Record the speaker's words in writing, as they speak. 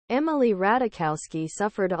Emily Ratajkowski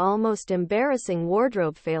suffered almost embarrassing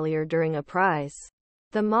wardrobe failure during a prize.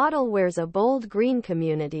 The model wears a bold green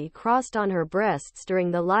community crossed on her breasts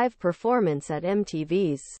during the live performance at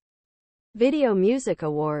MTV's Video Music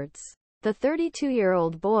Awards. The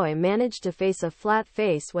 32-year-old boy managed to face a flat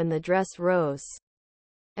face when the dress rose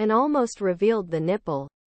and almost revealed the nipple.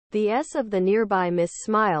 The S of the nearby Miss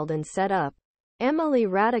smiled and said up. Emily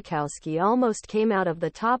Ratajkowski almost came out of the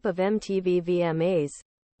top of MTV VMAs.Kredi.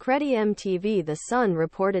 MTV The Sun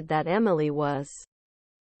reported that Emily was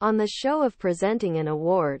on the show of presenting an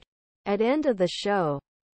award. At end of the show,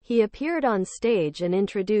 he appeared on stage and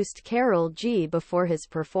introduced Karol G before his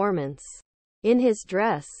performance. In his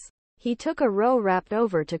dress, he took a row wrapped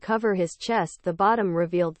over to cover his chest. The bottom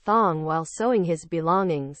revealed thong while sewing his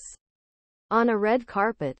belongings. On a red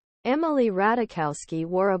carpet, Emily Ratajkowski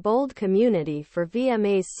wore a bold community for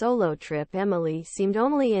VMAs Solo trip. Emily seemed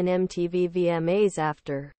only in MTV VMAs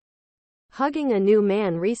after hugging a new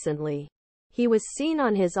man recently. He was seen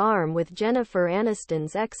on his arm with Jennifer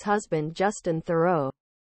Aniston's ex-husband Justin Theroux.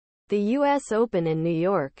 The U.S. Open in New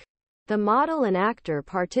York. The model and actor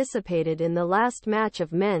participated in the last match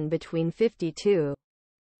of men between 52.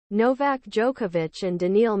 Novak Djokovic and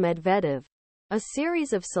Daniil Medvedev. A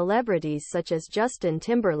series of celebrities such as Justin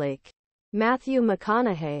Timberlake, Matthew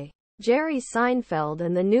McConaughey, Jerry Seinfeld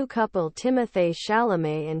and the new couple Timothée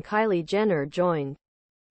Chalamet and Kylie Jenner joined.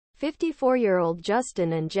 54-year-old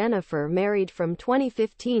Justin and Jennifer married from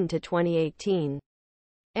 2015 to 2018.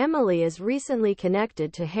 Emily is recently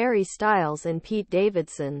connected to Harry Styles and Pete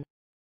Davidson.